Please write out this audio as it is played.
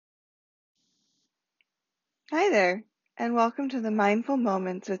Hi there, and welcome to the Mindful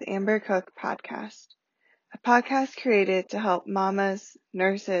Moments with Amber Cook podcast, a podcast created to help mamas,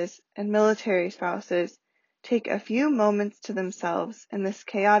 nurses, and military spouses take a few moments to themselves in this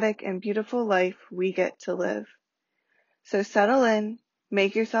chaotic and beautiful life we get to live. So settle in,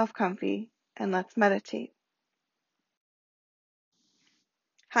 make yourself comfy, and let's meditate.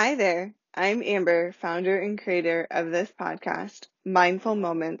 Hi there, I'm Amber, founder and creator of this podcast, Mindful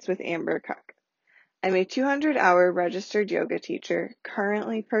Moments with Amber Cook. I'm a 200-hour registered yoga teacher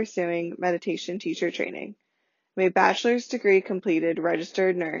currently pursuing meditation teacher training. I'm a bachelor's degree completed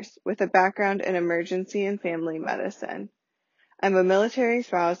registered nurse with a background in emergency and family medicine. I'm a military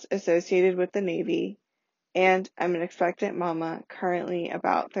spouse associated with the Navy, and I'm an expectant mama currently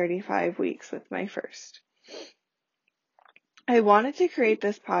about 35 weeks with my first. I wanted to create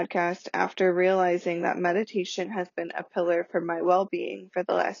this podcast after realizing that meditation has been a pillar for my well-being for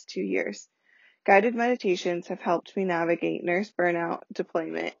the last 2 years. Guided meditations have helped me navigate nurse burnout,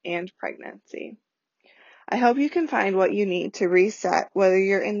 deployment, and pregnancy. I hope you can find what you need to reset, whether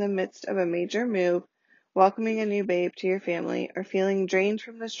you're in the midst of a major move, welcoming a new babe to your family, or feeling drained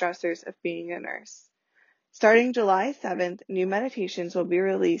from the stressors of being a nurse. Starting July 7th, new meditations will be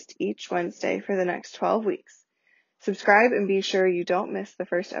released each Wednesday for the next 12 weeks. Subscribe and be sure you don't miss the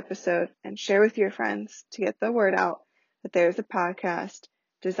first episode, and share with your friends to get the word out that there's a podcast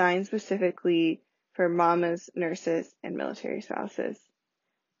designed specifically for mamas, nurses, and military spouses.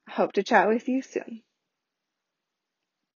 I hope to chat with you soon.